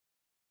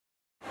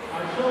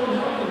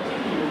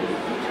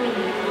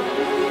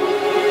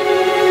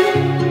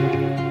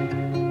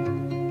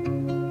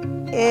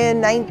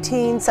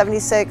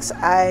1976,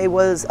 I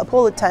was a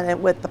pool attendant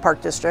with the Park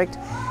District,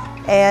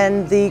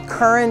 and the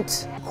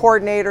current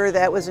coordinator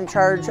that was in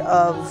charge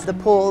of the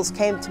pools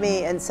came to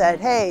me and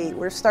said, "Hey,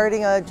 we're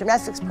starting a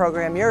gymnastics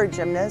program. You're a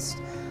gymnast.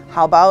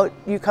 How about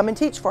you come and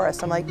teach for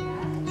us?" I'm like,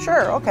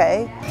 "Sure,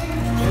 okay."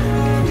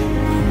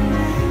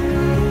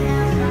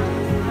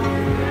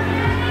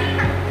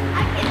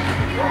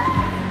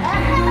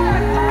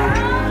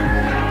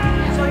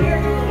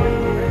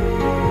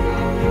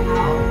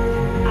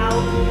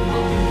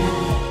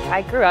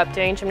 I grew up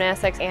doing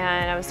gymnastics,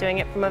 and I was doing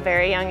it from a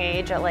very young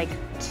age at like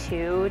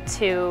 2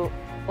 to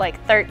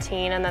like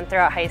 13, and then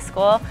throughout high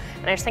school.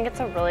 And I just think it's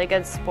a really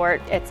good sport.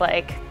 It's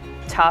like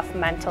tough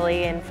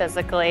mentally and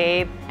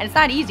physically. And it's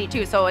not easy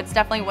too, so it's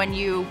definitely when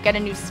you get a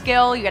new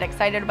skill, you get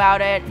excited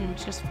about it and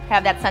just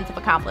have that sense of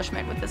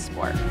accomplishment with this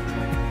sport.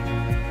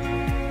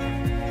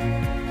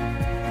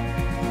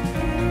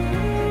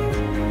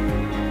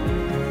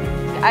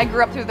 I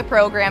grew up through the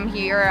program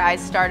here. I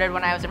started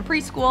when I was in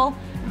preschool.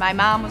 My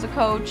mom was a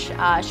coach.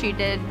 She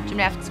did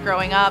gymnastics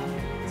growing up,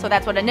 so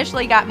that's what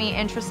initially got me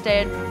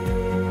interested.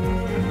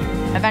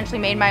 Eventually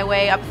made my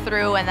way up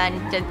through and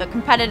then did the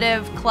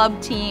competitive club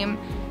team.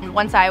 And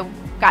once I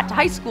got to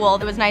high school,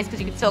 it was nice because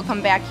you could still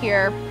come back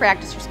here,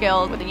 practice your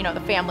skills with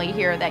the family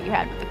here that you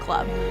had with the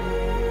club.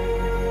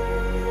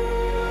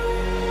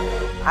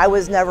 I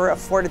was never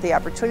afforded the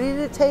opportunity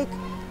to take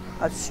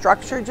a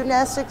structured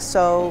gymnastics,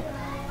 so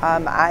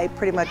I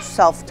pretty much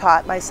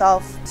self-taught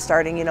myself,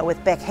 starting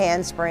with back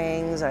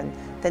handsprings and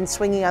then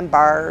swinging on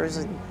bars.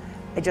 And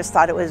I just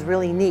thought it was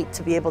really neat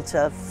to be able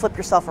to flip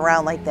yourself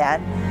around like that.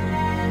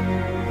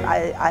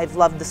 I've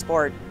loved the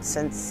sport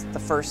since the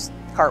first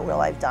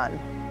cartwheel I've done.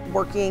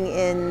 Working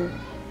in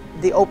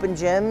the open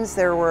gyms,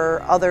 there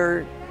were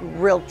other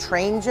real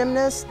trained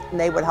gymnasts, and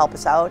they would help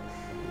us out.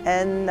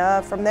 And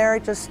from there,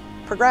 it just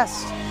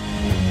progressed.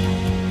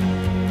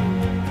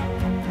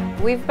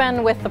 We've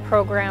been with the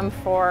program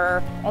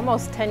for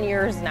almost 10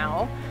 years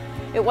now.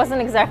 It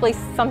wasn't exactly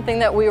something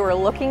that we were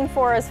looking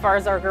for as far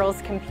as our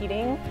girls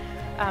competing,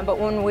 but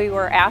when we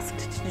were asked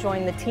to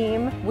join the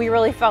team, we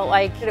really felt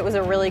like it was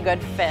a really good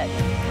fit.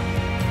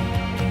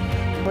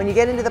 When you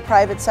get into the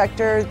private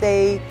sector,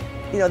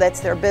 that's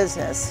their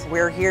business.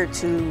 We're here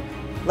to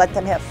let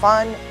them have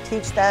fun,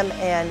 teach them,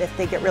 and if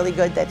they get really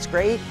good, that's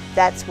great.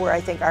 That's where I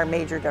think our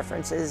major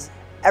difference is.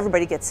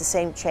 Everybody gets the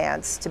same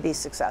chance to be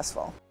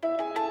successful.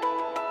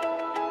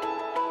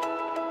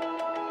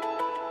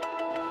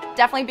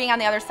 Definitely being on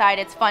the other side,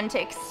 it's fun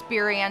to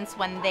experience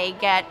when they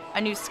get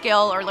a new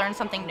skill or learn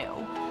something new.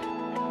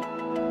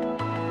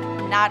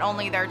 Not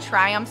only their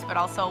triumphs, but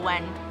also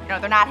when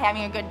they're not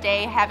having a good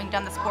day, having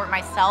done the sport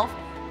myself.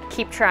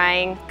 Keep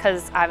trying,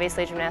 because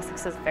obviously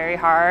gymnastics is very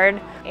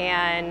hard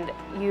and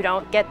you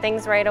don't get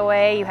things right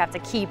away. You have to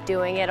keep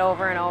doing it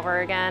over and over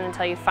again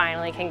until you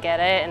finally can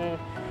get it, and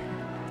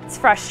it's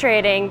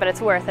frustrating, but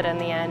it's worth it in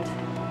the end.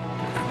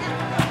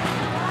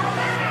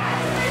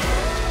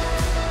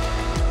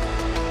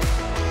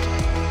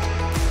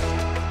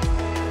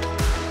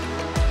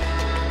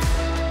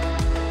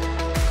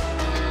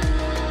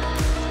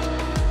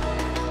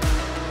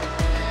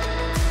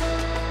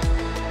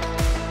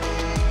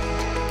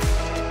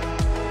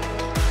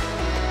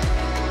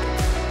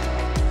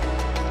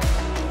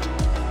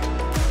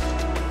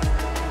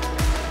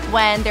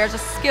 When there's a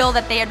skill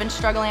that they had been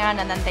struggling on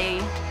and then they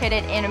hit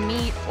it in a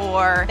meet,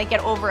 or they get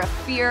over a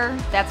fear,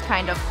 that's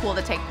kind of cool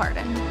to take part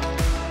in.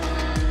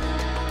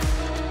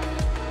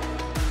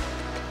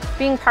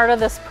 Being part of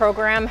this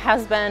program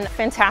has been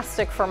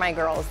fantastic for my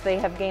girls. They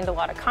have gained a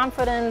lot of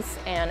confidence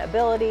and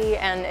ability,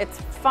 and it's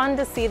fun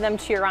to see them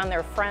cheer on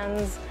their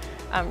friends,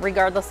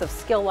 regardless of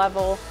skill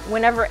level.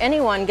 Whenever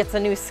anyone gets a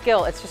new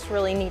skill, it's just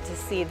really neat to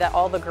see that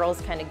all the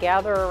girls kind of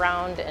gather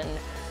around and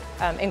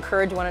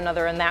encourage one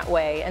another in that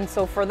way. And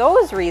so for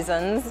those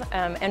reasons,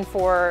 and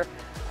for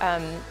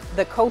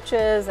the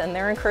coaches and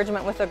their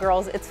encouragement with the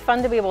girls, it's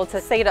fun to be able to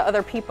say to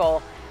other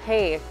people,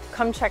 "Hey,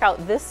 come check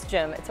out this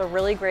gym. It's a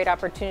really great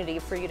opportunity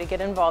for you to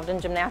get involved in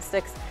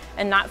gymnastics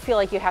and not feel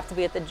like you have to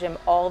be at the gym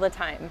all the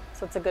time."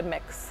 So it's a good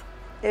mix.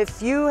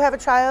 If you have a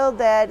child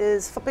that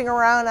is flipping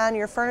around on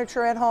your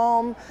furniture at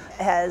home,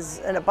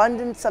 has an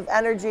abundance of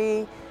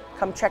energy,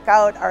 come check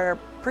out our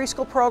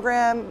preschool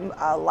program.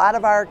 A lot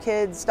of our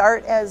kids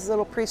start as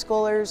little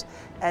preschoolers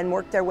and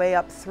work their way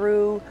up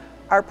through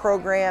our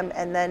program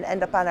and then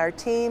end up on our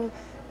team.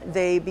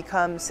 They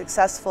become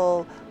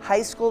successful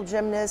high school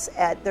gymnasts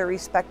at their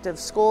respective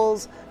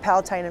schools,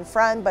 Palatine and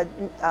Friend, but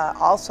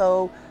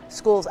also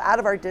schools out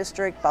of our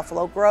district,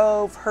 Buffalo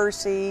Grove,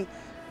 Hersey,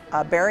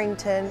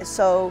 Barrington.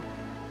 So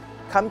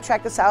come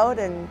check us out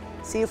and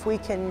see if we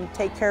can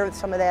take care of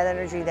some of that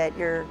energy that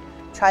your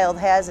child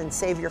has and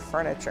save your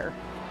furniture.